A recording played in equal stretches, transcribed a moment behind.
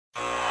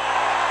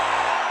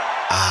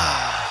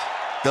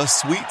The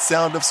sweet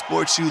sound of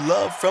sports you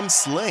love from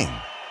Sling.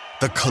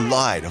 The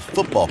collide of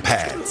football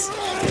pads.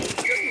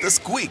 The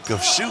squeak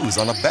of shoes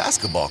on a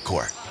basketball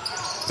court.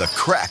 The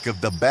crack of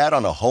the bat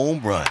on a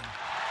home run.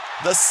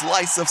 The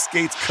slice of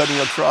skates cutting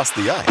across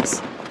the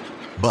ice.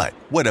 But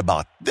what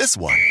about this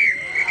one?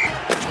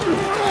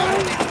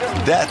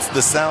 That's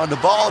the sound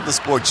of all the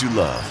sports you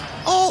love,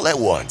 all at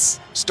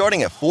once.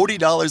 Starting at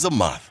 $40 a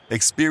month.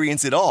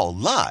 Experience it all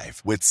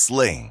live with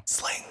Sling.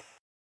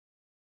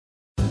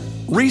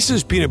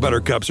 Reese's Peanut Butter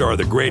Cups are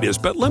the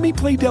greatest, but let me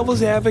play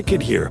devil's advocate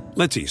here.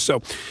 Let's see.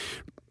 So,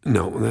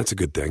 no, that's a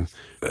good thing.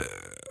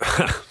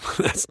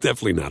 That's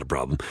definitely not a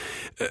problem.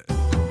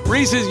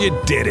 Reese's, you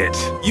did it.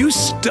 You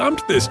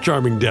stumped this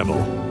charming devil.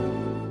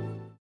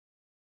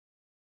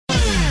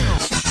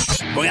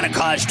 We're going to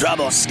cause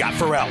trouble. Scott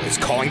Ferrall is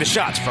calling the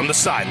shots from the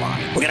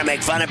sideline. We're going to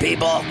make fun of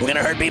people. We're going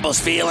to hurt people's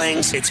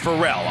feelings. It's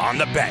Ferrall on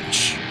the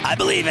bench. I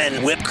believe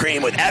in whipped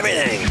cream with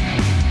everything.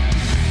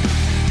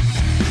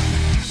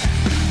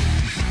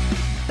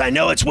 I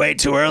know it's way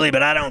too early,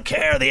 but I don't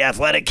care. The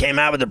Athletic came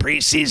out with the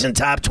preseason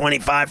top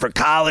 25 for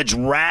college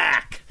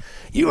rack.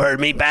 You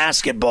heard me,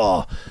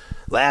 basketball.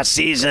 Last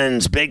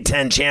season's Big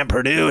Ten champ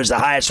Purdue is the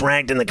highest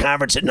ranked in the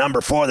conference at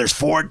number 4. There's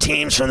 4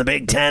 teams from the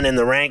Big Ten in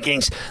the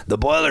rankings. The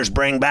Boilers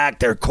bring back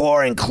their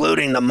core,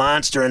 including the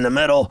monster in the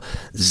middle,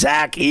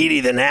 Zach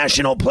Edey, the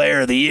National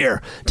Player of the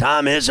Year.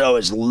 Tom Izzo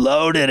is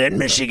loaded at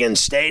Michigan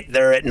State.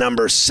 They're at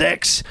number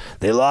 6.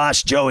 They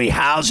lost Joey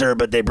Hauser,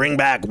 but they bring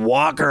back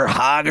Walker,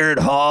 Hoggard,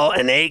 Hall,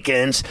 and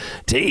Akins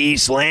to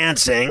East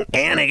Lansing,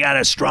 and they got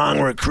a strong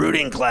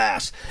recruiting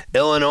class.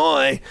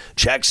 Illinois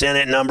checks in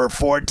at number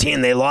 14.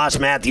 They lost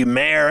Matthew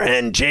Mayer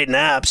and Jaden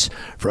Epps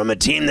from a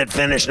team that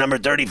finished number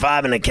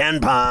 35 in the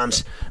Ken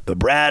Palms, but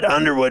Brad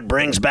Underwood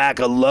brings back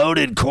a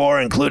loaded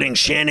core, including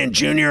Shannon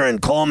Jr. and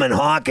Coleman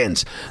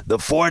Hawkins. The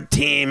 4th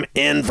team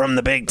in from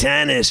the Big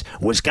Ten is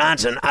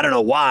Wisconsin. I don't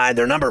know why.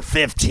 They're number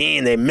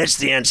 15. They missed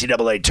the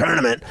NCAA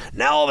tournament.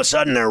 Now all of a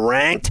sudden they're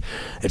ranked.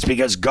 It's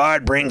because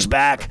guard brings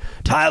back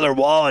Tyler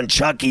Wall and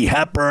Chucky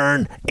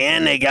Hepburn,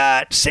 and they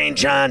got St.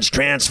 John's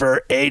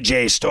transfer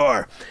A.J.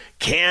 Storr.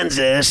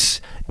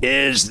 Kansas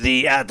is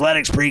the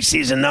Athletics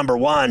preseason number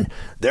 1.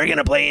 They're going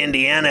to play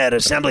Indiana at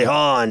Assembly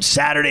Hall on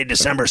Saturday,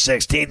 December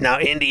 16th. Now,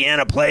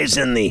 Indiana plays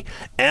in the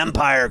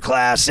Empire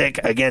Classic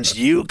against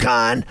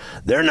UConn.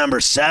 They're number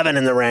 7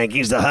 in the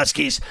rankings. The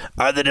Huskies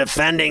are the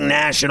defending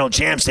national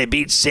champs. They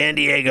beat San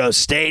Diego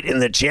State in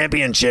the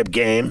championship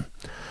game.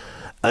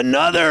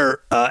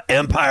 Another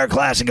Empire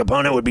Classic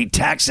opponent would be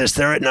Texas.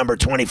 They're at number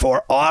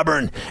 24.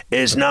 Auburn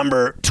is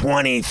number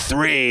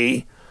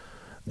 23.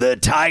 The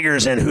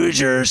Tigers and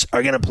Hoosiers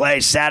are going to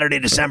play Saturday,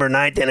 December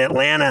 9th in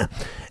Atlanta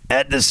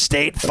at the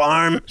State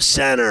Farm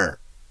Center.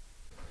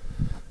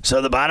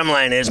 So the bottom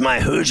line is my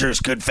Hoosiers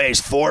could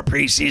face 4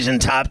 preseason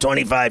top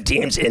 25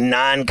 teams in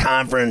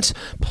non-conference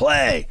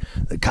play.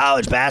 The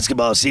college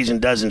basketball season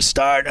doesn't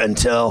start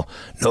until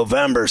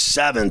November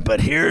 7th, but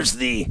here's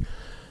the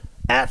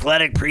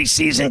Athletic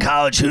preseason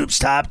college hoops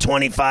top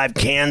 25: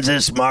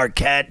 Kansas,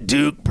 Marquette,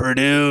 Duke,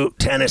 Purdue,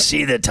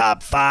 Tennessee, the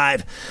top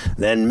 5.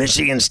 Then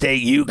Michigan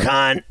State,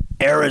 UConn,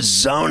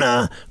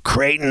 Arizona,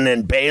 Creighton,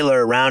 and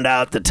Baylor round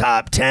out the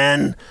top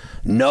 10.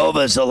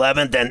 Nova's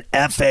 11th, and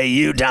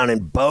FAU down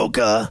in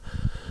Boca.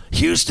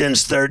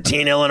 Houston's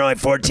 13, Illinois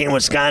 14,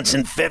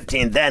 Wisconsin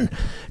 15. Then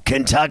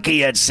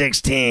Kentucky at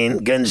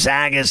 16,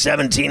 Gonzaga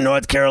 17,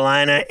 North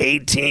Carolina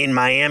 18,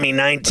 Miami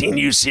 19,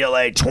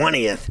 UCLA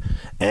 20th.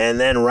 And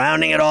then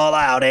rounding it all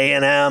out,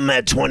 A&M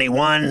at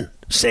 21,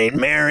 St.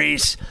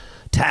 Mary's,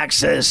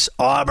 Texas,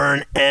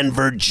 Auburn, and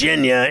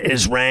Virginia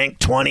is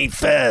ranked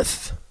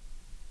 25th.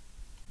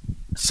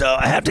 So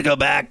I have to go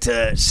back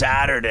to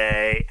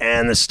Saturday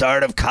and the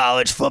start of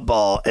college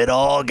football. It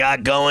all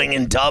got going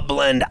in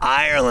Dublin,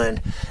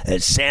 Ireland,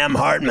 as Sam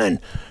Hartman,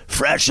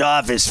 fresh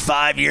off his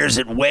 5 years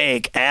at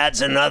Wake,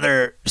 adds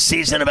another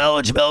season of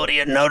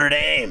eligibility at Notre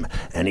Dame.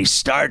 And he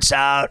starts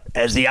out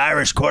as the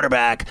Irish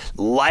quarterback,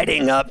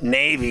 lighting up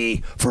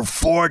Navy for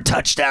 4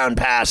 touchdown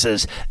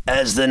passes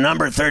as the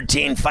number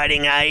 13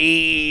 Fighting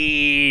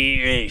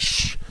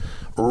Irish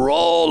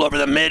roll over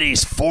the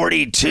Middies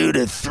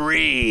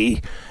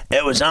 42-3.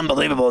 It was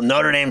unbelievable.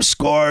 Notre Dame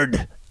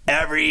scored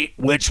every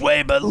which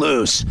way but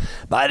loose,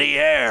 by the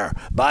air,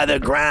 by the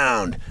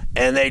ground,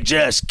 and they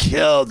just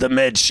killed the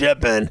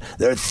midshipmen.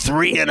 They're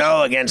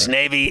 3-0 against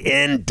Navy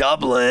in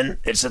Dublin.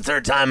 It's the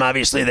 3rd time,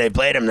 obviously, they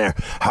played him there.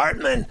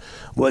 Hartman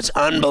was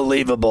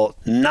unbelievable.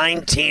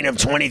 19 of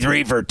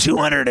 23 for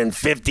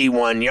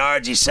 251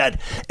 yards. He said,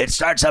 it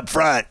starts up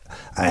front.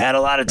 I had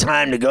a lot of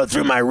time to go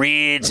through my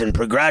reads and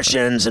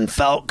progressions and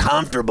felt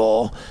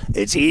comfortable.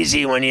 It's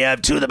easy when you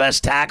have 2 of the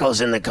best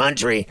tackles in the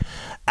country.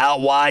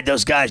 Out wide,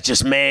 those guys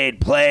just made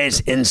plays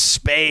in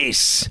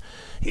space.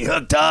 He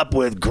hooked up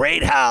with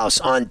Greathouse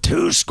on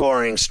 2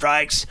 scoring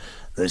strikes,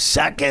 the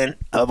second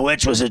of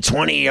which was a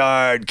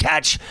 20-yard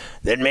catch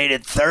that made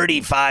it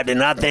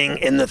 35-0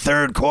 in the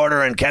 3rd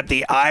quarter and kept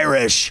the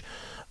Irish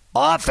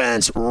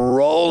offense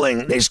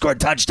rolling. They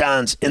scored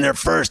touchdowns in their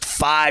first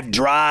 5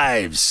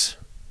 drives.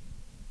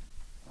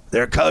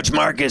 Their coach,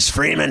 Marcus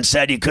Freeman,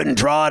 said you couldn't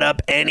draw it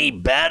up any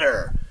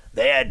better.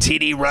 They had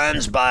TD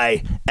runs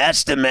by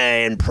Estime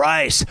and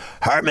Price.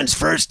 Hartman's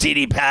first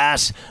TD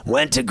pass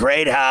went to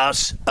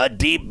Greathouse, a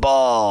deep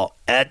ball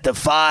at the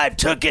 5,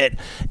 took it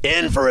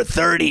in for a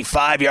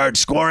 35-yard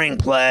scoring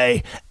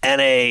play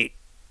and a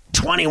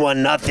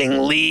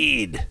 21-0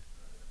 lead.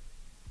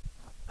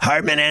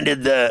 Hartman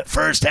ended the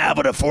first half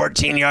with a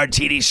 14-yard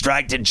TD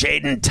strike to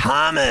Jaden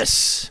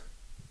Thomas.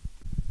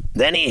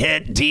 Then he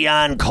hit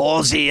Dion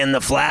Colsey in the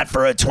flat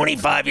for a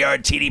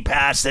 25-yard TD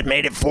pass that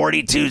made it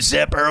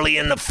 42-zip early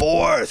in the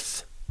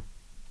fourth.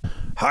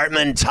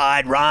 Hartman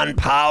tied Ron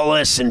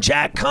Powless and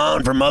Jack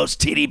Cohn for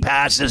most TD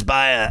passes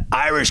by an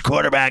Irish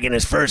quarterback in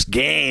his first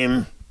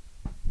game.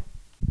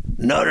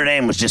 Notre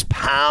Dame was just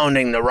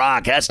pounding the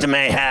rock.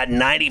 Estime had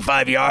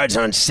 95 yards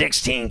on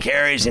 16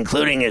 carries,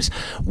 including his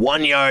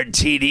 1-yard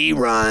TD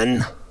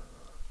run.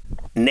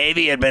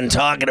 Navy had been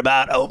talking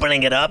about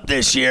opening it up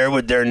this year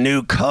with their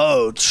new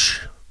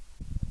coach,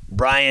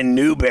 Brian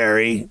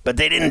Newberry, but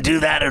they didn't do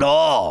that at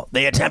all.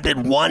 They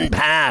attempted one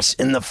pass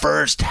in the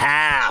first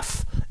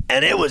half,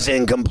 and it was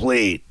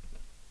incomplete.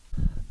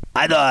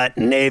 I thought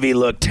Navy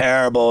looked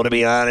terrible, to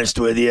be honest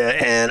with you,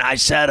 and I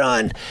said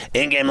on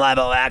In-Game Live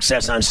All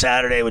Access on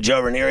Saturday with Joe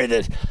Ranieri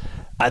that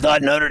I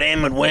thought Notre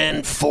Dame would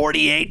win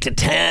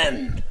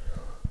 48-10.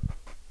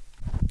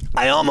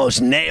 I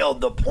almost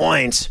nailed the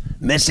points,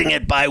 missing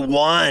it by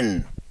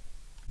 1.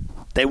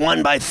 They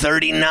won by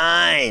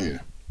 39.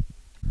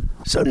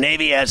 So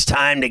Navy has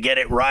time to get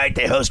it right.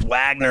 They host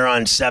Wagner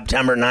on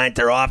September 9th.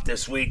 They're off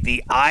this week.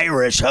 The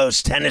Irish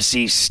host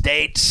Tennessee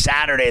State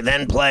Saturday,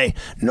 then play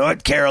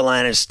North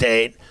Carolina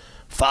State,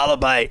 followed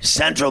by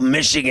Central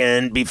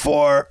Michigan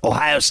before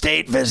Ohio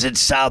State visits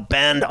South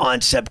Bend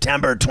on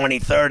September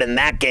 23rd, and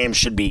that game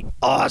should be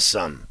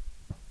awesome.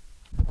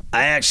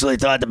 I actually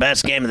thought the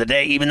best game of the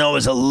day, even though it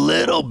was a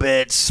little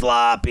bit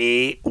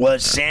sloppy,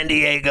 was San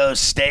Diego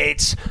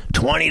State's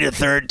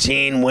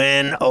 20-13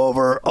 win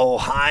over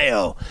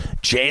Ohio.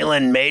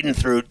 Jalen Maiden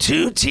threw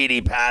 2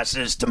 TD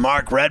passes to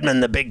Mark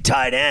Redmond, the big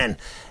tight end.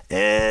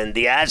 And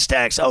the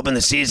Aztecs opened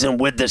the season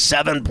with the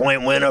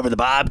 7-point win over the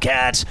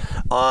Bobcats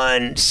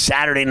on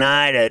Saturday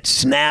night at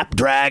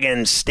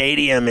Snapdragon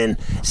Stadium in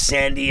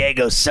San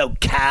Diego,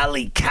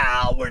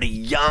 SoCal, where the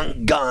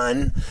young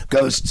gun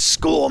goes to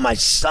school. My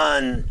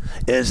son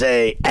is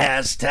a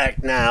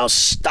Aztec now,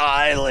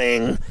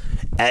 styling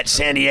at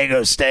San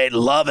Diego State,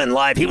 loving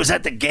life. He was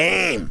at the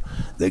game.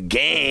 The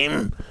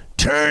game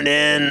turned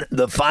in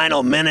the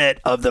final minute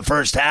of the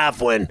first half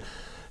when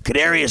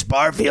Kadarius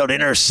Barfield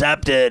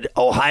intercepted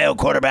Ohio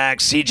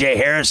quarterback C.J.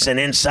 Harrison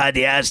inside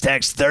the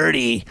Aztecs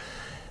 30.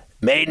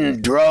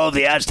 Maiden drove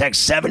the Aztecs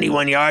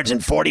 71 yards in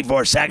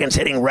 44 seconds,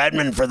 hitting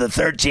Redmond for the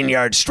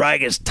 13-yard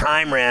strike as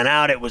time ran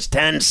out. It was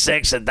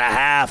 10-6 at the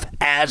half,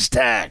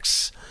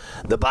 Aztecs.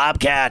 The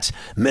Bobcats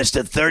missed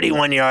a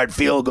 31-yard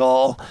field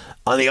goal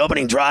on the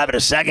opening drive of the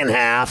second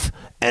half,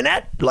 and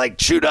that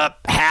chewed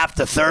up half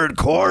the third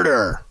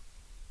quarter.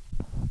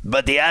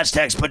 But the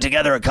Aztecs put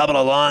together a couple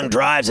of long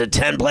drives, a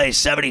 10-play,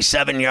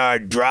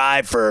 77-yard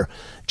drive for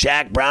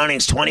Jack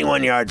Browning's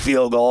 21-yard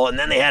field goal, and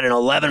then they had an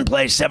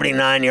 11-play,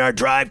 79-yard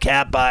drive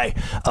capped by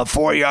a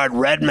 4-yard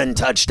Redmond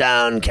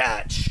touchdown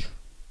catch.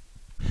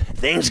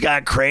 Things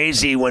got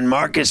crazy when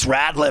Marcus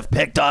Ratliff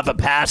picked off a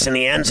pass in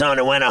the end zone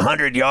and went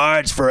 100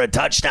 yards for a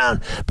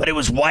touchdown, but it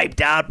was wiped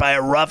out by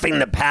a roughing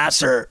the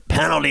passer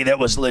penalty that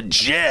was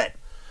legit.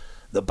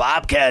 The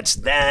Bobcats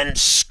then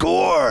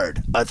scored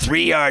a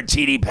 3-yard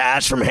TD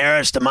pass from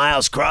Harris to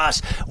Miles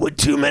Cross with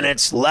 2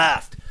 minutes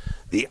left.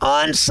 The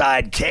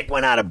onside kick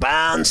went out of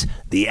bounds.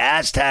 The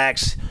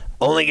Aztecs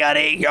only got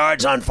 8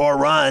 yards on 4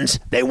 runs.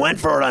 They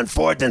went for it on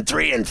 4th and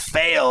 3 and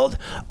failed.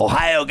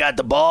 Ohio got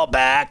the ball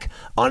back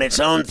on its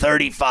own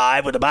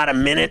 35 with about a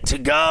minute to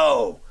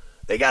go.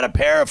 They got a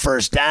pair of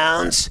first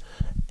downs,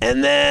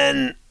 and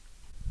then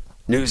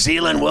New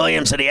Zealand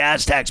Williams of the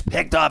Aztecs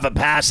picked off a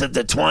pass at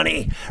the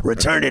 20,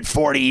 returned it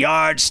 40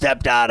 yards,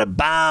 stepped out of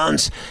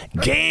bounds.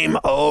 Game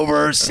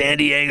over. San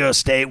Diego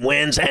State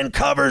wins and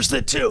covers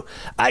the 2.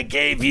 I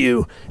gave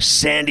you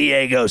San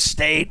Diego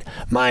State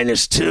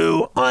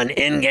 -2 on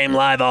In-Game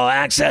Live All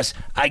Access.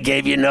 I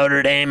gave you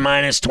Notre Dame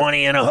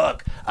 -20 and a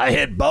hook. I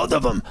hit both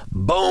of them.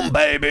 Boom,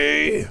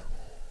 baby.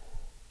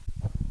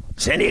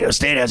 San Diego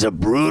State has a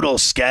brutal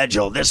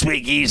schedule. This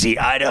week, easy.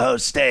 Idaho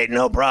State,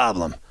 no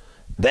problem.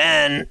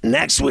 Then,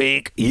 next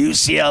week,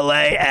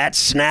 UCLA at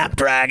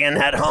Snapdragon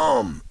at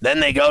home. Then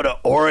they go to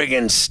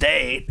Oregon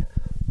State.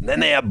 Then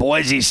they have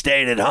Boise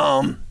State at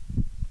home.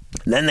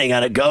 Then they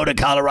got to go to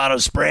Colorado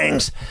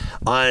Springs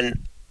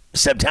on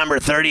September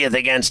 30th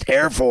against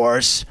Air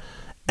Force.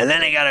 And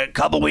then they got a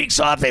couple weeks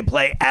off. They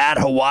play at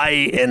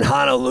Hawaii in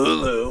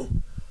Honolulu.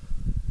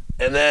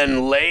 And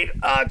then late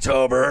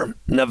October,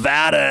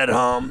 Nevada at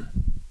home.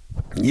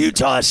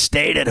 Utah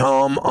State at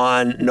home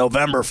on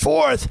November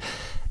 4th.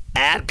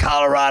 At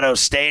Colorado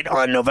State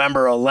on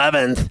November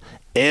 11th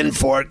in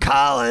Fort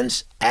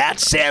Collins,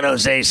 at San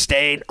Jose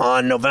State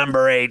on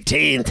November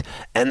 18th,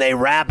 and they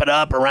wrap it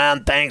up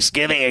around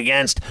Thanksgiving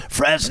against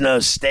Fresno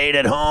State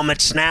at home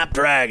at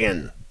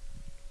Snapdragon.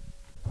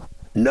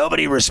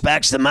 Nobody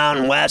respects the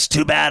Mountain West.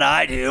 Too bad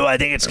I do. I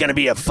think it's going to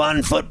be a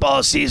fun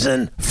football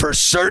season for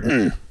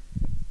certain.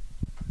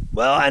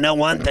 Well, I know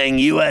one thing.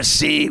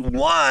 USC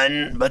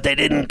won, but they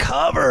didn't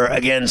cover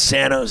against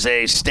San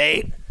Jose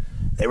State.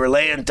 They were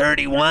laying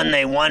 31.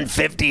 They won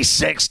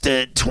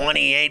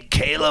 56-28.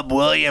 Caleb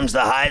Williams, the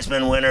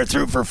Heisman winner,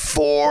 threw for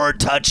 4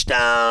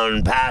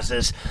 touchdown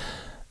passes.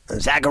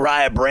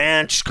 Zachariah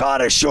Branch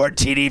caught a short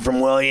TD from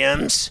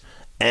Williams,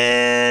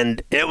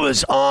 and it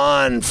was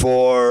on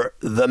for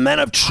the men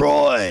of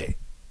Troy.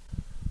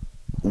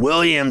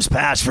 Williams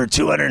passed for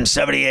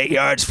 278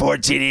 yards, 4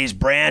 TDs.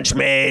 Branch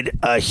made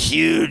a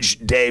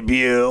huge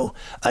debut,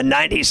 a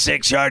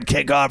 96-yard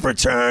kickoff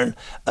return,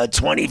 a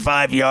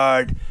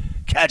 25-yard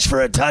catch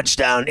for a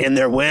touchdown in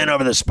their win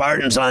over the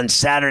Spartans on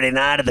Saturday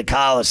night at the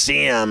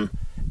Coliseum.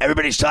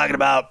 Everybody's talking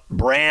about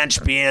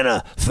Branch being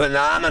a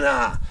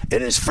phenomena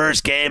in his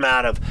first game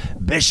out of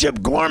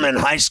Bishop Gorman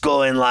High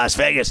School in Las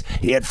Vegas.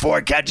 He had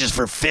 4 catches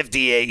for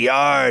 58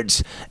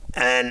 yards,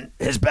 and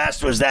his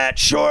best was that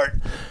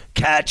short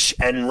catch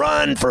and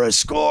run for a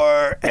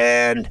score,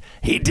 and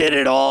he did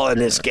it all in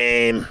this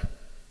game.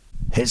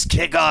 His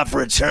kickoff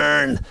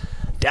return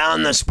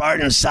down the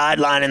Spartans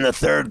sideline in the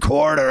third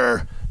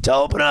quarter to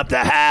open up the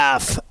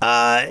half.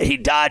 He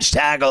dodged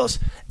tackles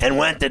and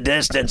went the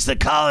distance. The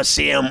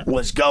Coliseum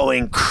was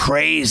going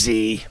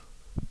crazy.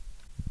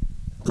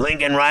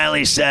 Lincoln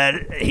Riley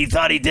said he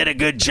thought he did a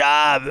good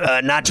job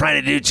not trying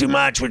to do too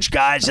much, which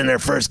guys in their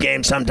first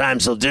game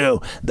sometimes will do.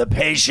 The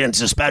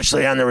patience,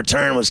 especially on the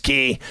return, was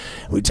key.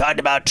 We talked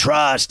about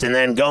trust, and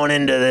then going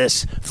into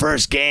this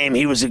first game,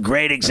 he was a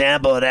great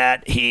example of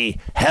that. He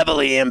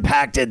heavily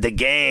impacted the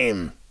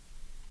game.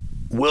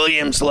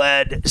 Williams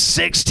led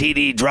 6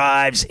 TD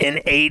drives in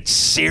 8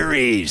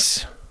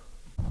 series.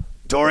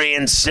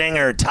 Dorian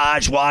Singer,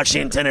 Taj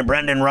Washington, and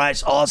Brendan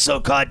Rice also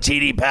caught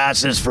TD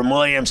passes from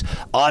Williams.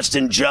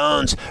 Austin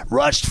Jones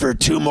rushed for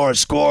 2 more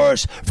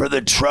scores for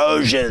the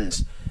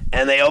Trojans.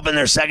 And they opened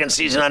their second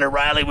season under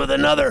Riley with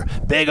another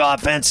big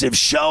offensive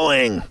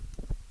showing.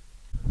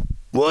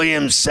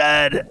 Williams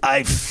said,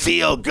 "I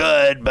feel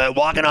good, but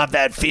walking off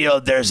that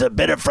field, there's a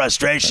bit of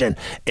frustration.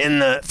 In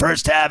the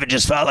first half, it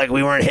just felt like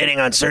we weren't hitting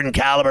on certain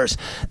calibers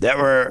that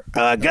we're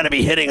going to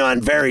be hitting on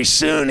very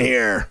soon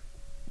here."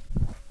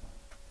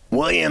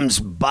 Williams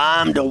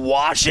bombed to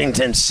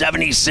Washington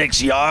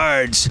 76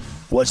 yards,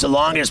 was the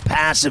longest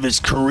pass of his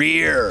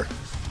career.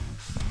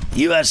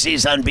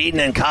 USC's unbeaten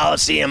in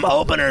Coliseum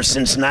opener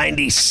since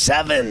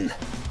 97.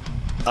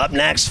 Up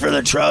next for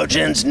the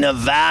Trojans,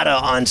 Nevada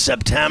on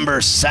September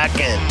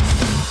 2nd.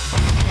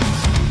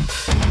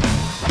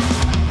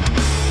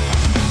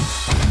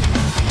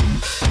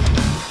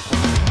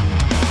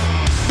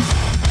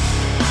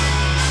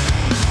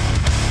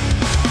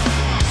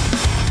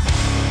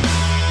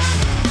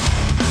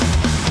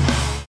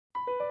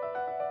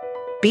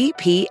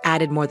 BP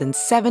added more than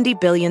 $70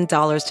 billion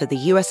to the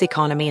U.S.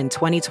 economy in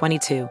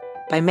 2022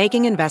 by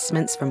making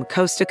investments from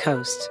coast to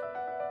coast.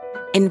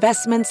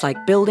 Investments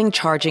like building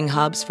charging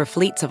hubs for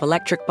fleets of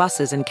electric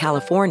buses in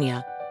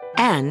California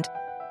and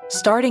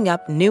starting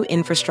up new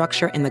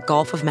infrastructure in the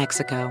Gulf of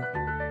Mexico.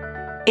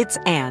 It's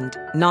and,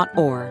 not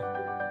or.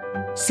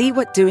 See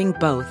what doing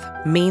both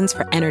means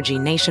for energy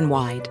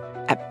nationwide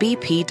at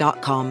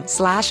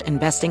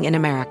bp.com/investing in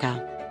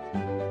America.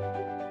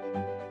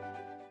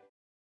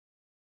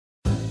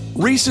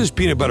 Reese's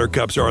Peanut Butter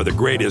Cups are the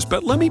greatest,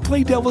 but let me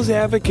play devil's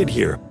advocate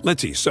here.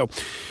 Let's see. So,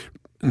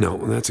 no,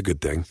 that's a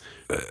good thing.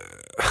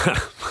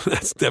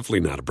 That's definitely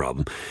not a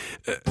problem.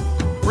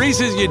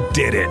 Reese's, you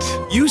did it.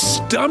 You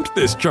stumped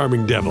this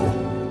charming devil.